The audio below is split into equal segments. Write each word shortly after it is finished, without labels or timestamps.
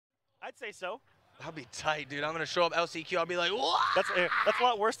I'd say so. I'll be tight, dude. I'm gonna show up LCQ. I'll be like, what? That's a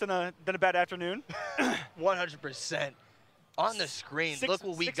lot worse than a bad afternoon. 100%. On the screen, look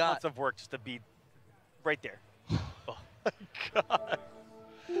what we got. 6 months of work just to be right there. Oh my God.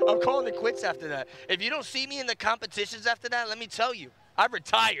 I'm calling it quits after that. If you don't see me in the competitions after that, let me tell you, I've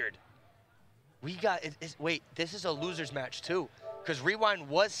retired. We got wait, this is a losers match too, because Rewind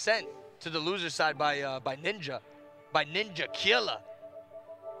was sent to the loser side by Ninja Killer.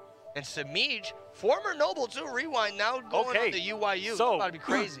 And Semiij, former Noble too, Rewind now going on the UYU. So, it's about to be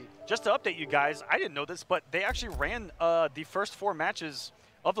crazy. Just to update you guys, I didn't know this, but they actually ran the first 4 matches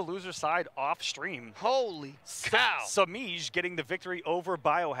of the loser side off stream. Holy cow. Semiij getting the victory over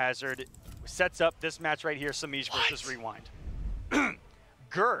Biohazard sets up this match right here, Semiij versus Rewind.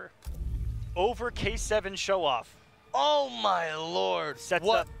 Gur over K7 Show Off. Oh my lord.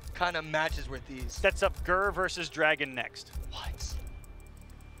 What kind of matches were these? Sets up Gur versus Dragon next. What?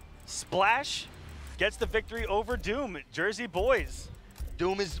 Splash gets the victory over Doom, Jersey Boys.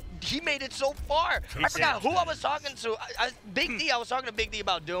 Doom he made it so far. I forgot who I was talking to. Big D, I was talking to Big D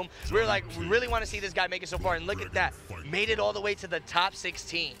about Doom. We were like, we really want to see this guy make it so far, and look at that. Made it all the way to the top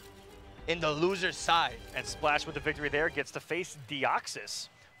 16 in the loser's side. And Splash with the victory there gets to face Deoxys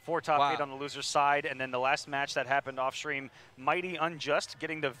for top 8 on the loser's side. And then the last match that happened off stream, Mighty Unjust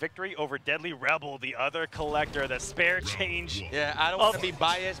getting the victory over Deadly Rebel, the other collector, the spare change. Yeah, I don't want to be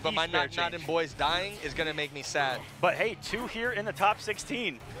biased, but my not in boys dying is going to make me sad. But hey, 2 here in the top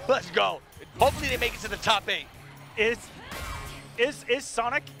 16. Let's go. Hopefully they make it to the top 8. Is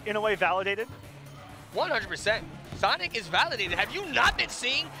Sonic in a way validated? 100%. Sonic is validated. Have you not been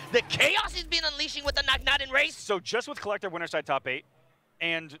seeing the chaos he's been unleashing with the Knock in race? So just with collector winner side top 8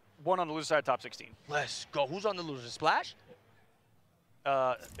 and 1 on the loser side top 16. Let's go. Who's on the loser? Splash?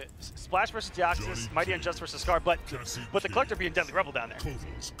 Splash versus Deoxys, Mighty Unjust versus Scar, but the collector being Deadly Rebel down there.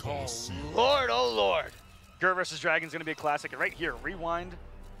 Oh Lord, oh Lord. Gur versus Dragon is going to be a classic. And right here, Rewind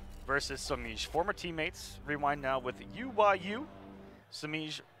versus Semiij. Former teammates, Rewind now with UYU.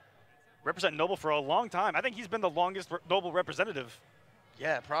 Semiij represent Noble for a long time. I think he's been the longest Noble representative.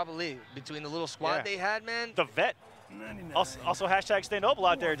 Yeah, probably. Between the little squad they had, man. The vet. Also hashtag stay noble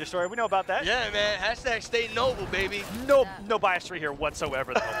out there, Destroyer. We know about that. Yeah, man. Hashtag stay noble, baby. No biasry here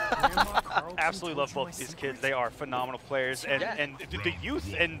whatsoever, though. Absolutely love both these kids. They are phenomenal players, and the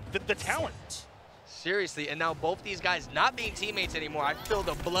youth and the talent. Seriously, and now both these guys not being teammates anymore, I feel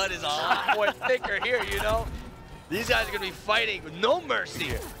the blood is a lot more thicker here, you know? These guys are going to be fighting with no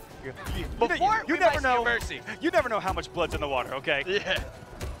mercy. Before you never know. Mercy. You never know how much blood's in the water, okay? Yeah.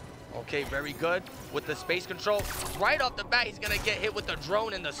 Okay, very good with the space control. Right off the bat, he's going to get hit with the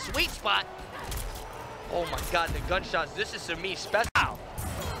drone in the sweet spot. Oh my God, the gunshots. This is Semiij special.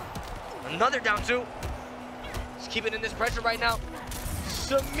 Another down 2. He's keeping in this pressure right now.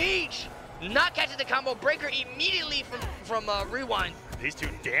 Semiij not catching the combo breaker immediately from Rewind. These two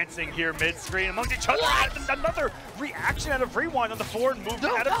dancing here mid-screen amongst each other. Another reaction out of Rewind on the forward move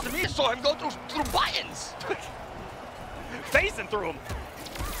out of Semiij. I saw him go through buttons. Facing through him.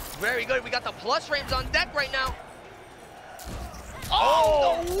 Very good. We got the plus frames on deck right now.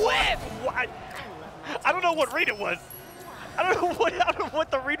 Oh, the whip! What? I don't know what read it was. I don't know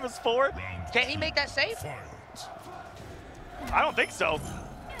what the read was for. Can he make that save? I don't think so.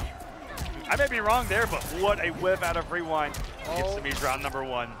 I may be wrong there, but what a whip out of Rewind. Gives Semiij round number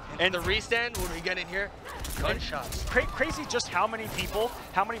 1. And the restand, when we get in here, gunshots. Crazy just how many people,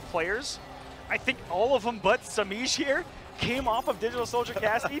 how many players, I think all of them but Semiij here, came off of Digital Soldier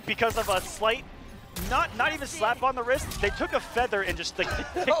Cassidy because of a slight, not even slap on the wrist. They took a feather and just tickled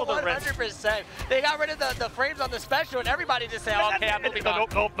the wrist. 100%. They got rid of the frames on the special, and everybody just said, okay, I'm moving on.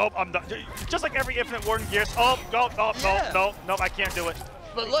 Nope, I'm done. Just like every Infinite Warden Gears. Oh, no, I can't do it.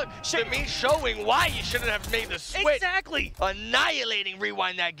 But look, Semiij showing why you shouldn't have made the switch. Exactly. Annihilating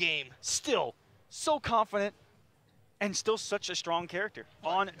Rewind that game. Still so confident and still such a strong character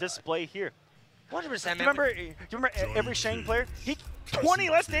on display here. 100%, man. Do you remember every Shang player? 20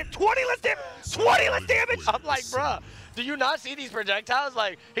 less damage! 20 less damage! I'm like, bruh, do you not see these projectiles?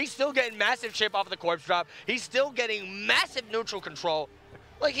 Like, he's still getting massive chip off of the corpse drop. He's still getting massive neutral control.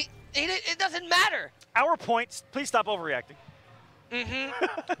 Like, it doesn't matter. Our points, please stop overreacting.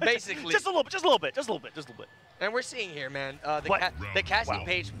 Basically. just a little bit. And we're seeing here, man, the Cassie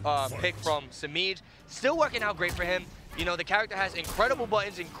Page pick from Semiij, still working out great for him. You know, the character has incredible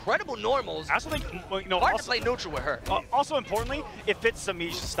buttons, incredible normals. I also think, hard to play neutral with her. Also importantly, it fits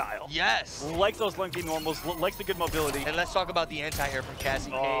Semiij's style. Yes. Likes those lengthy normals, likes the good mobility. And let's talk about the anti-air from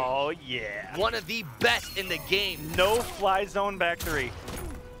Cassie Page. Oh, yeah. One of the best in the game. No fly zone back 3.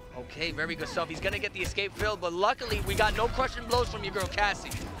 Okay, very good stuff. He's going to get the escape field, but luckily we got no crushing blows from your girl Cassie.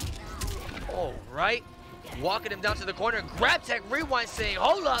 All right. Walking him down to the corner. Grab tech, rewind, saying,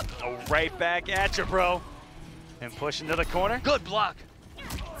 hold up. Oh, right back at you, bro. And push into the corner. Good block.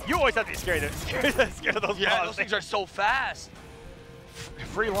 You always have to be scared of those Yeah, bombs. those things are so fast.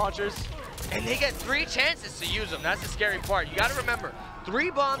 Free launchers. And they get 3 chances to use them. That's the scary part. You got to remember, 3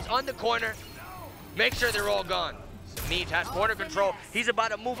 bombs on the corner. Make sure they're all gone. Semiij has corner control. He's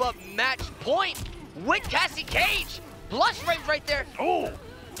about to move up match point with Cassie Cage. Blush frames right there. Oh.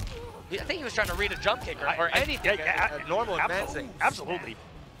 I think he was trying to read a jump kick or anything. Normal advancing. Absolutely.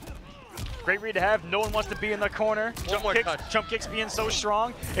 Great read to have. No one wants to be in the corner. Jump kicks being so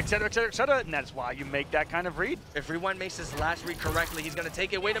strong, etc., etc., etc. And that's why you make that kind of read. If Rewind makes his last read correctly, he's going to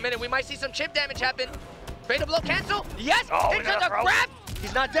take it. Wait a minute. We might see some chip damage happen. Fade to blow cancel. Yes. Oh, into the grab.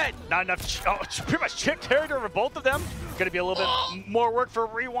 He's not dead. Not enough. Oh, pretty much chip territory for both of them. Going to be a little bit more work for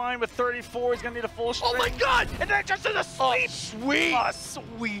Rewind with 34. He's going to need a full string. Oh, my God. And then just in a sweep. Oh, sweep. A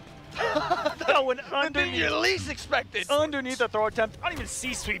sweep. That one underneath. You least expected. Underneath the throw attempt. I don't even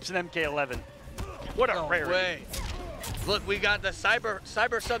see sweeps in MK11. What a rarity. Way. Look, we got the Cyber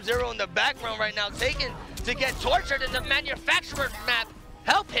Sub-Zero in the background right now, taken to get tortured in the manufacturer's map.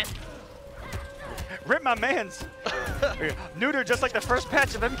 Help him. Rip my mans. Neuter just like the first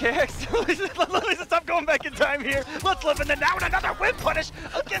patch of MKX. Let's stop going back in time here. Let's live in the now and another whip punish.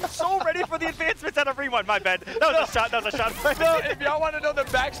 Again, so ready for the advancements out of Rewind. My bad. That was a shot. That was a shot. No, if y'all want to know the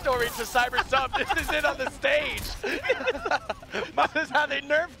backstory to Cyber Sub, this is it on the stage. This is how they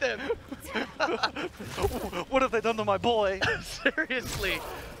nerfed him. What have they done to my boy? Seriously.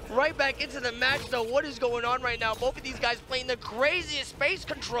 Right back into the match, though. What is going on right now? Both of these guys playing the craziest space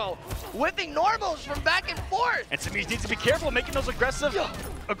control, whipping normals from back and forth. And Semiij needs to be careful making those aggressive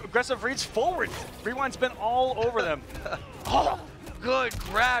reads forward. Rewind's been all over them. Oh, good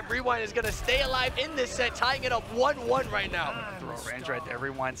grab. Rewind is going to stay alive in this set, tying it up 1-1 right now. Throw range right there.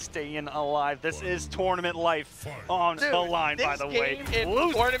 Rewind staying alive. This is tournament life on the line, by the way. This game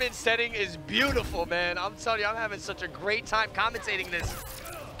in tournament setting is beautiful, man. I'm telling you, I'm having such a great time commentating this.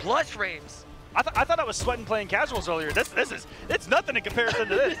 Blush frames. I thought I was sweating playing casuals earlier. It's nothing in comparison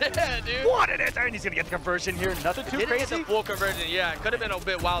to this. Yeah, dude. What it is? And he's gonna get the conversion here. Nothing too crazy. Get the full conversion. Yeah, it could have been a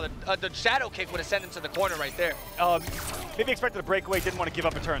bit wild. The shadow kick would have sent him to the corner right there. Maybe expected a breakaway. Didn't want to give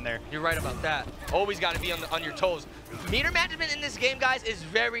up a turn there. You're right about that. Always got to be on your toes. Meter management in this game, guys, is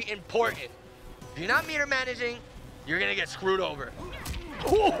very important. If you're not meter managing, you're gonna get screwed over.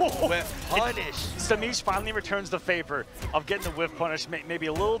 Whiff punish. Semiij finally returns the favor of getting the whiff punish. Maybe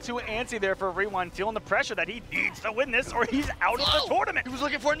a little too antsy there for Rewind, feeling the pressure that he needs to win this or he's out of the tournament. He was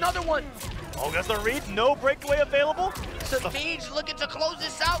looking for another one. Oh, there's the read. No breakaway available. Semiij looking to close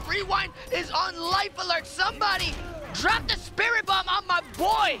this out. Rewind is on life alert. Somebody drop the spirit bomb on my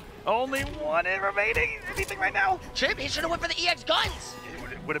boy. Only one remaining. Anything right now? Chip, he should have went for the EX guns.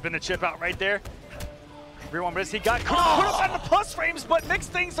 It would have been a chip out right there. Rewind, but he got put up on the plus frames, but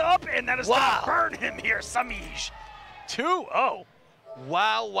mixed things up, and that is gonna burn him here. Semiij, 2-0.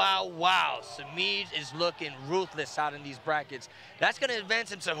 Wow, wow, wow. Semiij is looking ruthless out in these brackets. That's gonna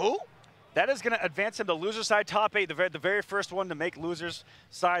advance him to who? That is gonna advance him to loser side top 8, the very first one to make losers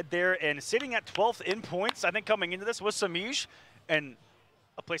side there, and sitting at 12th in points. I think coming into this was Semiij, and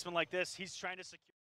a placement like this, he's trying to secure.